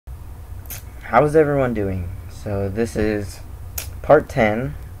How's everyone doing? So this is part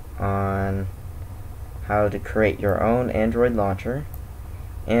 10 on how to create your own Android launcher.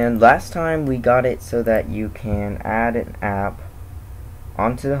 And last time we got it so that you can add an app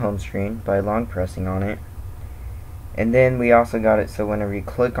onto the home screen by long pressing on it. And then we also got it so whenever you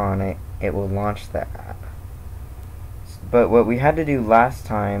click on it, it will launch the app. But what we had to do last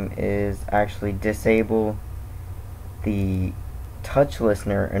time is actually disable the touch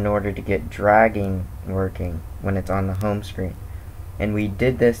listener in order to get dragging working when it's on the home screen. And we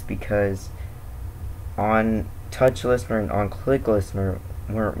did this because on touch listener and on click listener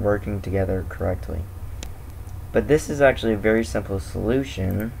weren't working together correctly. But this is actually a very simple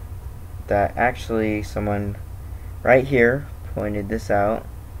solution that actually someone right here pointed this out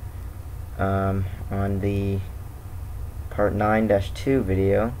on the part 9-2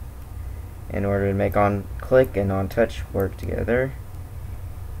 video. In order to make on click and on touch work together,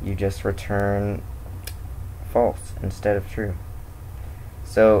 you just return false instead of true.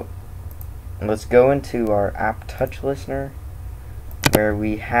 So let's go into our app touch listener where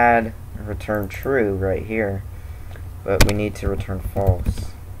we had return true right here, but we need to return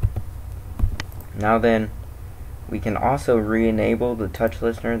false. Now then, we can also re-enable the touch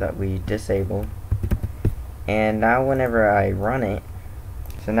listener that we disabled, and now whenever I run it,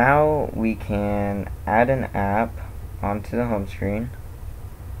 so now we can add an app onto the home screen.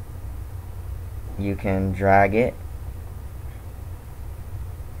 You can drag it,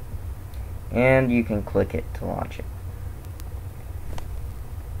 and you can click it to launch it.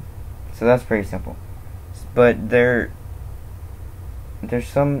 So that's pretty simple. But there's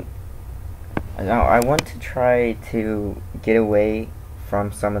some. Now I want to try to get away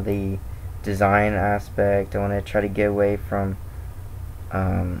from some of the design aspect. I want to try to get away from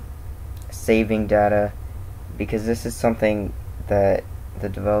saving data, because this is something that the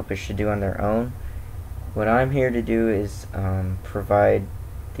developers should do on their own. What I'm here to do is provide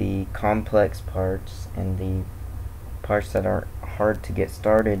the complex parts and the parts that are hard to get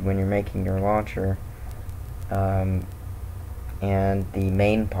started when you're making your launcher, and the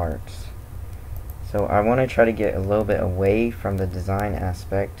main parts. So I want to try to get a little bit away from the design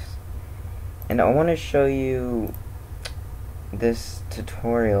aspects, and I want to show you this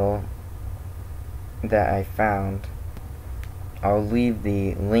tutorial that I found. I'll leave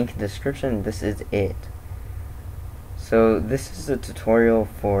the link in the description. This is it. So this is a tutorial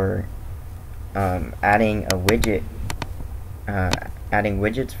for adding a widget, adding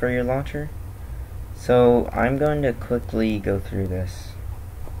widgets for your launcher. So I'm going to quickly go through this.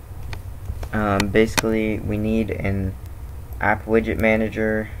 Basically, we need an app widget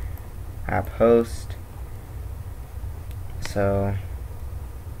manager, app host. So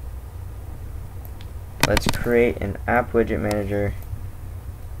let's create an app widget manager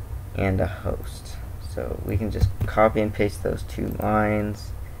and a host. So we can just copy and paste those two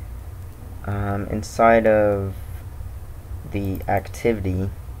lines. Inside of the activity,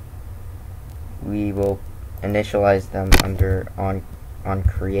 we will initialize them under on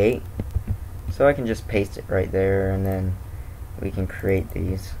create. So I can just paste it right there, and then we can create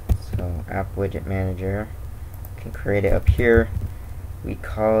these. So app widget manager, can create it up here. We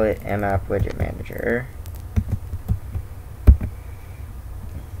call it mapp widget manager,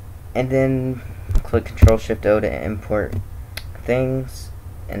 and then click Control-Shift-O to import things.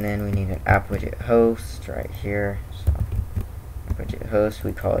 And then we need an app widget host right here. So widget host,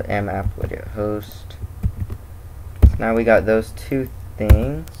 we call it mapp widget host. So now we got those two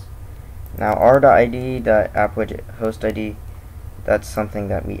things. Now r.id.app widget host ID, that's something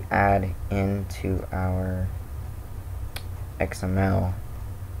that we add into our XML.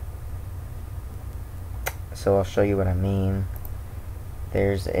 So I'll show you what I mean.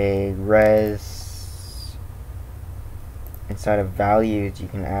 There's a res inside of values. You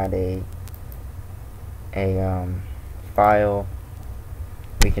can add a file.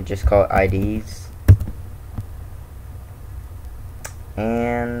 We can just call it IDs,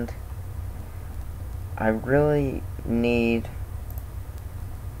 and I really need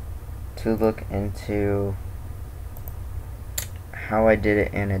to look into how I did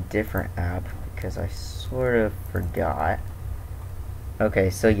it in a different app, because I sort of forgot.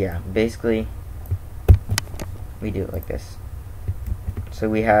 Okay, so yeah, basically we do it like this. So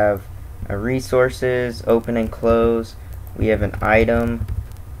we have a resources, open and close. We have an item,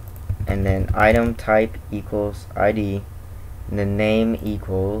 and then item type equals ID, and the name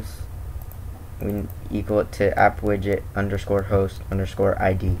equals, we equal it to app widget underscore host underscore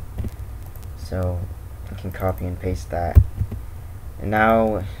ID. So I can copy and paste that. And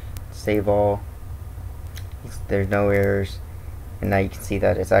now save all. There's no errors. and now you can see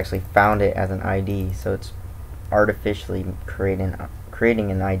that it's actually found it as an ID, so it's artificially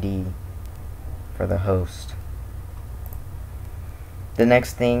creating an ID for the host. The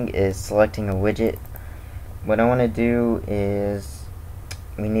next thing is selecting a widget. What I want to do is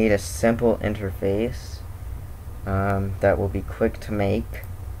we need a simple interface that will be quick to make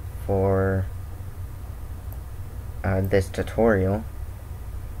for this tutorial.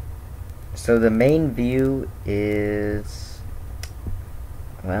 So the main view is,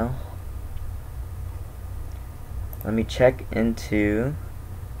 well, let me check into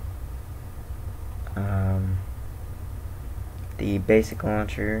the basic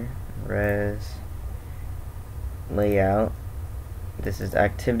launcher, res, layout. This is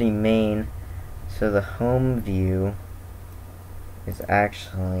activity main, so the home view is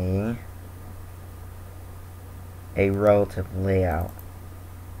actually a relative layout,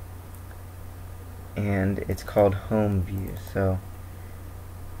 and it's called home view. So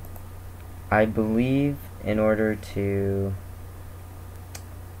I believe in order to,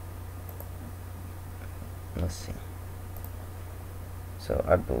 let's see, so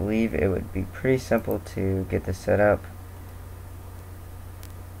I believe it would be pretty simple to get this set up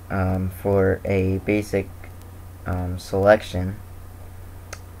for a basic selection.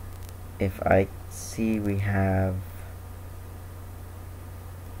 If I see, we have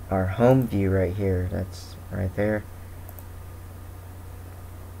our home view right here, that's right there.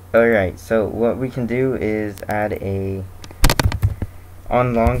 Alright, so what we can do is add a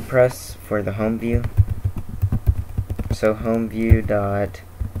on long press for the home view. So home view dot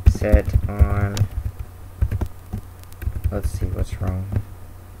set on, let's see what's wrong.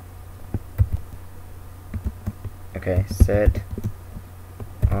 Okay, set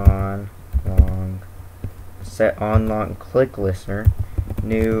on long click listener,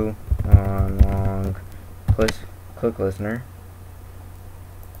 new on long click listener,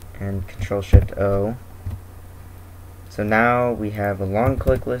 and Control-Shift-O. So now we have a long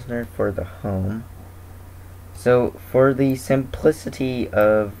click listener for the home. So for the simplicity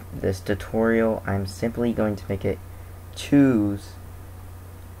of this tutorial, I'm simply going to make it choose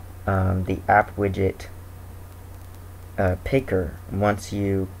the app widget picker once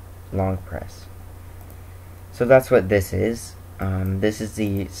you long press. So that's what this is. This is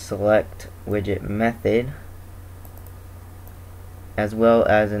the select widget method, as well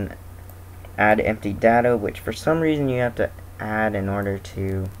as an add empty data, which for some reason you have to add in order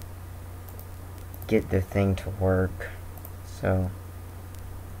to get the thing to work. So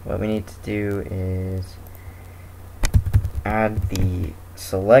what we need to do is add the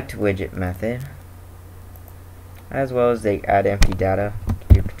select widget method, as well as the add empty data.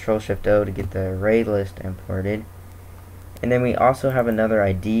 Do Control-Shift-O to get the array list imported. And then we also have another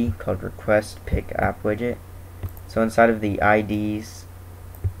ID called request pick app widget. So inside of the IDs,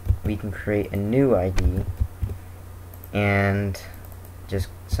 we can create a new ID and just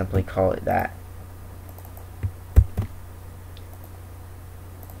simply call it that.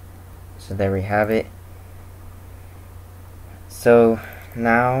 So there we have it. So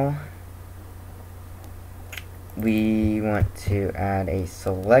now we want to add a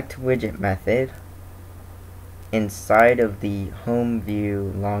select widget method inside of the home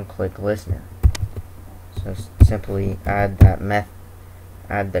view long click listener. So simply add that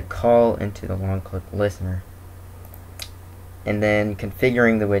add the call into the long click listener. And then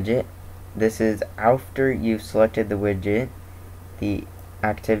configuring the widget. This is after you've selected the widget. The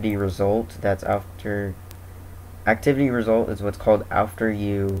activity result, that's after activity result is what's called after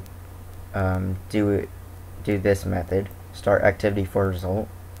you do this method, start activity for result.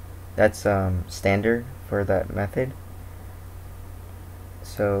 That's standard for that method.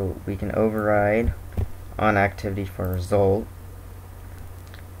 So we can override on activity for result,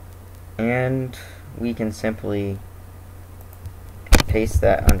 and we can simply paste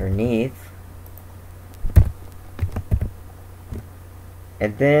that underneath.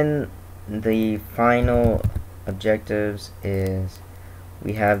 And then the final objectives is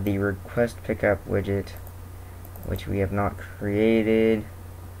we have the request pickup widget, which we have not created,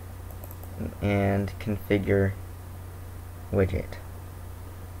 and configure widget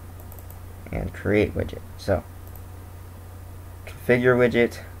and create widget. So configure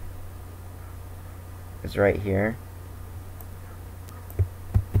widget is right here,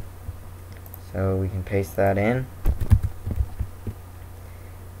 so we can paste that in.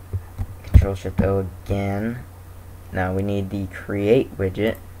 Control-Shift-O again. Now we need the create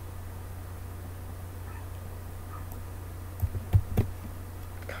widget.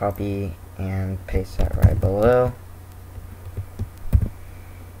 Copy and paste that right below.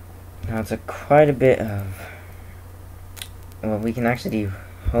 Now it's quite a bit of well, we can actually do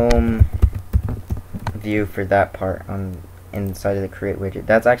home view for that part on inside of the create widget.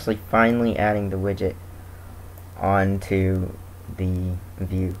 That's actually finally adding the widget onto the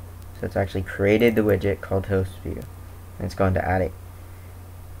view. So it's actually created the widget called host view, and it's going to add it.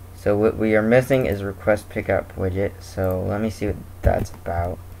 So what we are missing is request pickup widget. So let me see what that's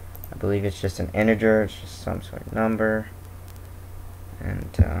about. I believe it's just an integer. It's just some sort of number, and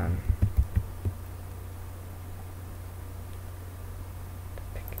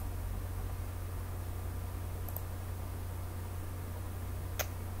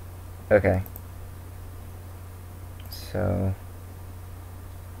okay. So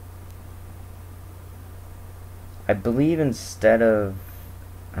I believe instead of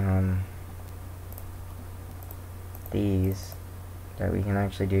these, that we can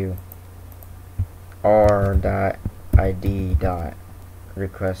actually do r.id.request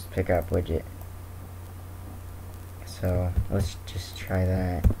pickup widget. So let's just try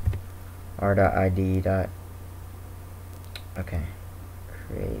that. r.id. Okay,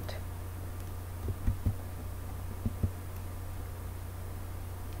 create.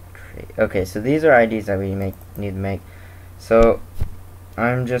 Okay, so these are IDs that we need to make. So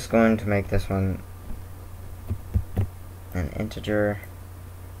I'm just going to make this one an integer.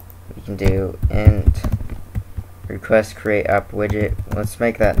 We can do int request create app widget. Let's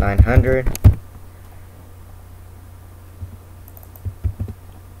make that 900.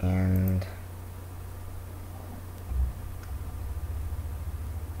 And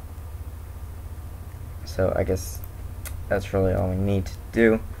so I guess that's really all we need to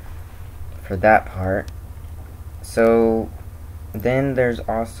do for that part. So then there's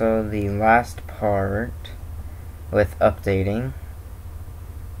also the last part with updating.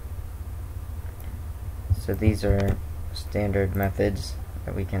 So these are standard methods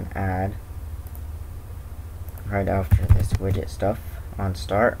that we can add right after this widget stuff. On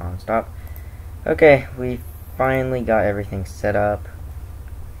start, on stop. Okay, we finally got everything set up.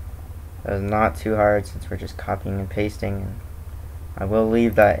 That was not too hard since we're just copying and pasting, and I will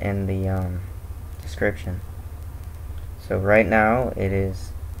leave that in the description. So right now it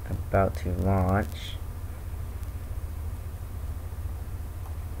is about to launch,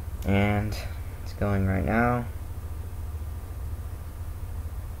 and it's going right now.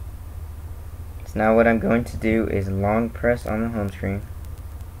 So now what I'm going to do is long press on the home screen.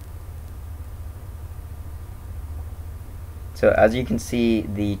 So as you can see,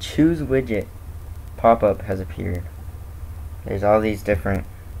 the choose widget pop-up has appeared. There's all these different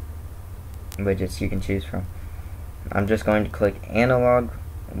widgets you can choose from. I'm just going to click analog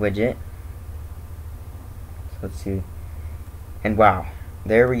widget. So let's see. And wow,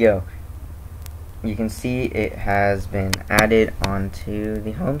 there we go. You can see it has been added onto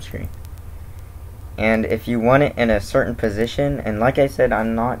the home screen. And if you want it in a certain position, and like I said,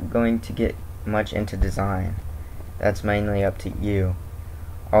 I'm not going to get much into design. That's mainly up to you.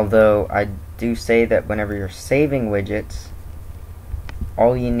 Although I do say that whenever you're saving widgets,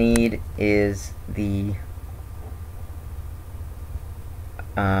 all you need is the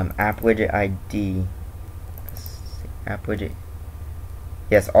app widget ID. App widget.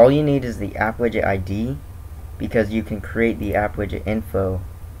 Yes, all you need is the app widget ID, because you can create the app widget info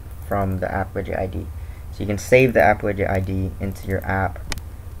from the app widget ID. So you can save the app widget ID into your app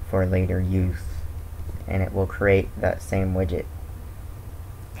for later use, and it will create that same widget,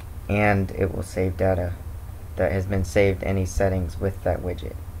 and it will save data that has been saved, any settings with that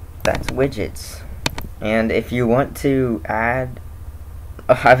widget. That's widgets. And if you want to add,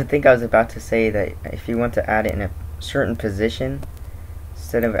 I think I was about to say that if you want to add it in a certain position,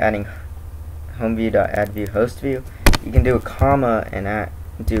 instead of adding homeview.addView hostView, you can do a comma and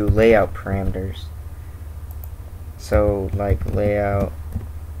do layout parameters. So like layout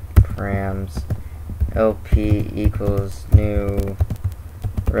params LP equals new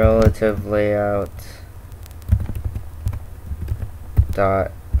relative layout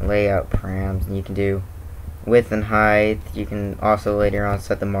dot layout params, and you can do width and height. You can also later on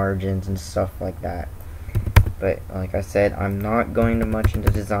set the margins and stuff like that. But like I said, I'm not going to much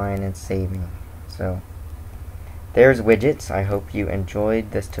into design and saving. So there's widgets. I hope you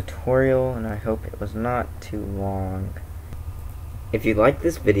enjoyed this tutorial, and I hope it was not too long. If you like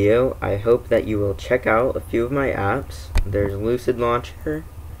this video, I hope that you will check out a few of my apps. There's Lucid Launcher,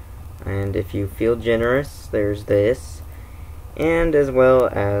 and if you feel generous, there's this, and as well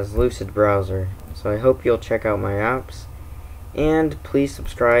as Lucid Browser. So I hope you'll check out my apps, and please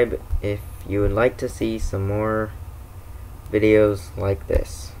subscribe if you would like to see some more videos like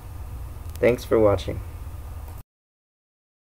this. Thanks for watching.